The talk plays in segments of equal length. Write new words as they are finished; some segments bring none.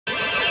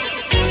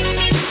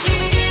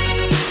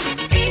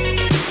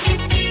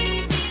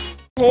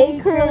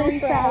Hey curly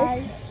fries!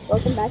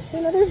 Welcome back to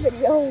another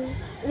video.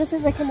 This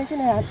is a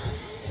conditioner ad.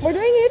 We're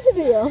doing a YouTube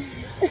video.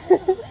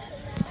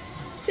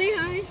 Say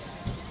hi.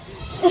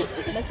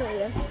 That's what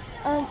it is.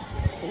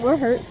 We're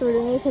hurt, so we're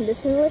doing a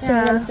conditioner with, so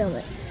we're gonna film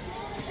it.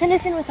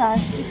 Condition with us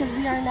because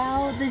we are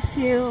now the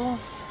two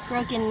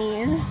broken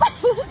knees.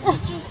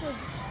 It's just a...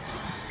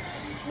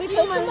 We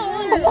posted that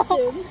on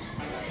YouTube.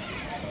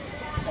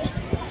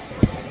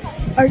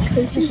 Our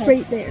coach is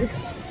right there.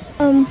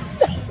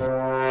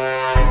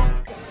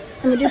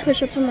 I'm gonna do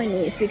push-ups on my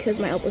knees because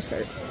my elbows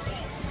hurt.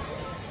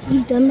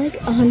 You've done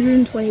like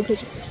 120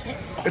 push-ups today.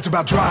 It's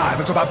about drive,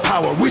 it's about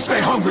power. We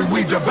stay hungry,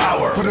 we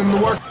devour. Put in the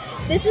work.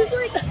 This is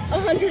like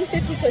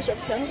 150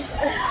 push-ups now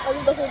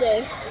over the whole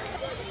day.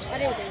 I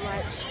didn't do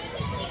much.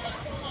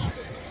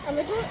 I'm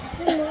gonna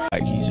do more.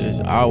 Like he's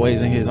just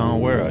always in his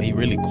own world. He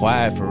really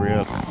quiet for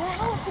real. I don't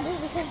know what to do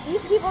because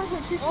these people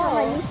are too short.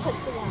 My knees touch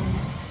the ground.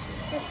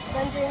 Just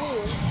bend your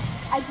knees.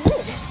 I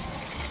did.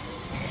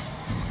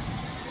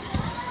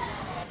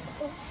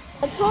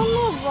 Let's go on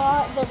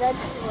the red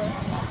floor.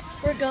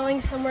 We're going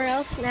somewhere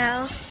else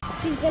now.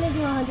 She's gonna do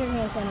 100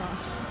 handstand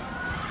walks.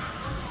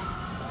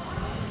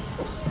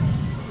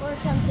 Or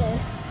something.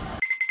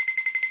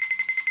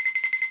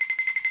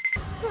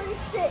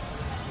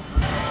 46.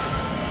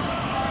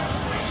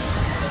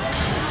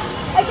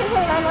 Actually,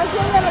 29. I'm not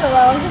doing them in a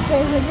row. I'm just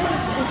going to do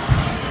this.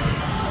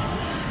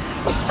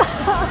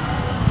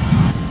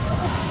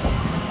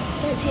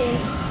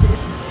 13.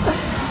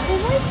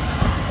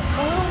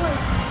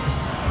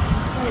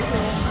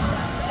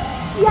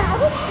 Yeah, I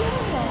was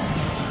doing that.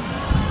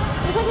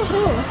 It's like a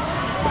hill.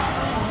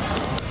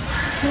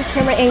 New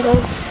camera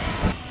angles.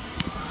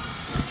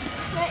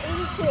 I'm at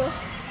 82.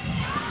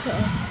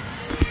 Okay.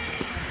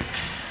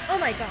 Oh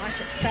my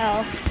gosh, it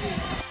fell.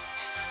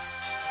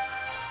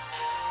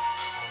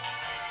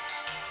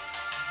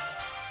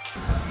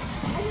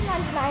 I did 99.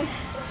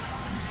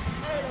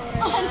 I don't know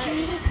what I did.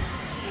 100.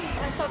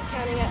 I stopped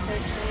counting at 13.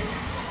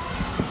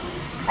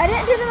 I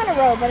didn't do them in a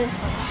row, but it's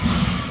fine.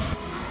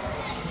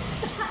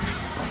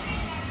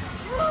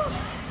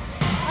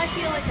 I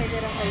feel like I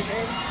did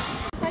 100.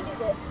 If I do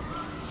this.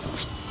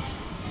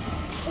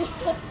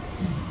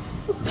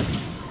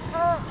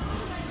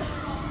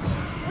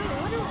 What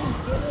are we doing?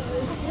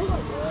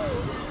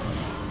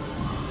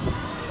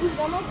 We've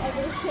done like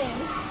everything.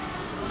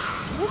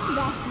 What's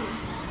bathroom?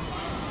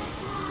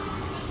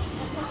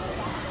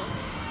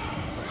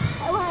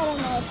 Oh, I don't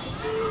know.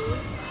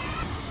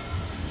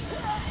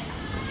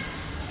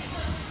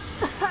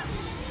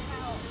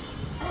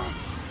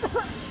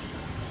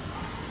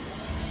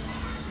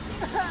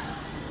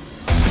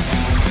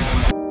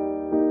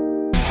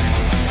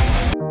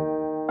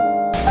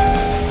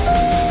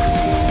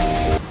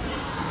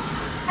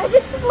 I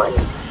did 20.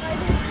 I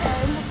did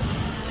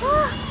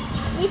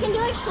 10. We can do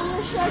like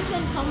shoulder shrugs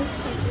and tummy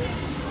touches.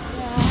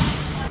 Yeah.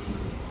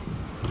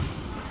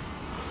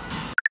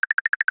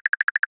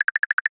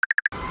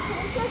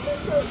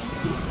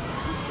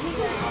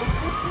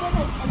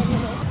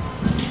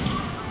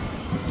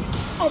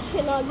 I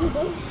cannot do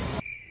those.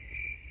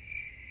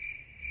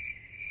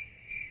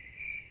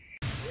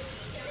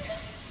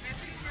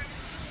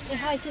 Say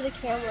hi to the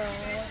camera.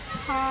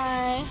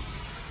 Hi.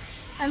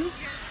 I'm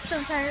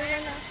so tired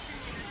right now.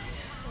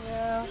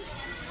 Yeah.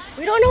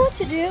 We don't know what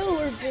to do.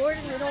 We're bored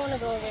and we don't want to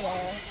go over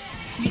there.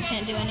 So we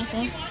can't do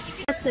anything.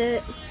 That's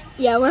it.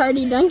 Yeah, we're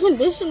already done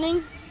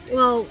conditioning.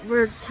 Well,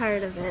 we're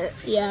tired of it.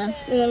 Yeah.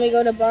 And then we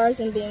go to bars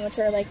and beam, which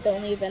are like the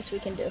only events we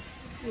can do.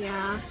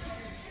 Yeah.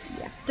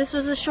 This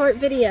was a short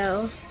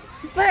video.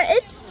 But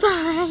it's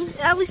fine.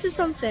 At least it's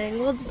something.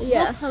 We'll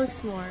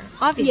post more.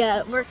 Obviously.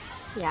 Yeah,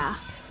 Yeah.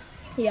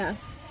 yeah.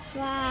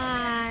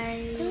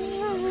 Bye.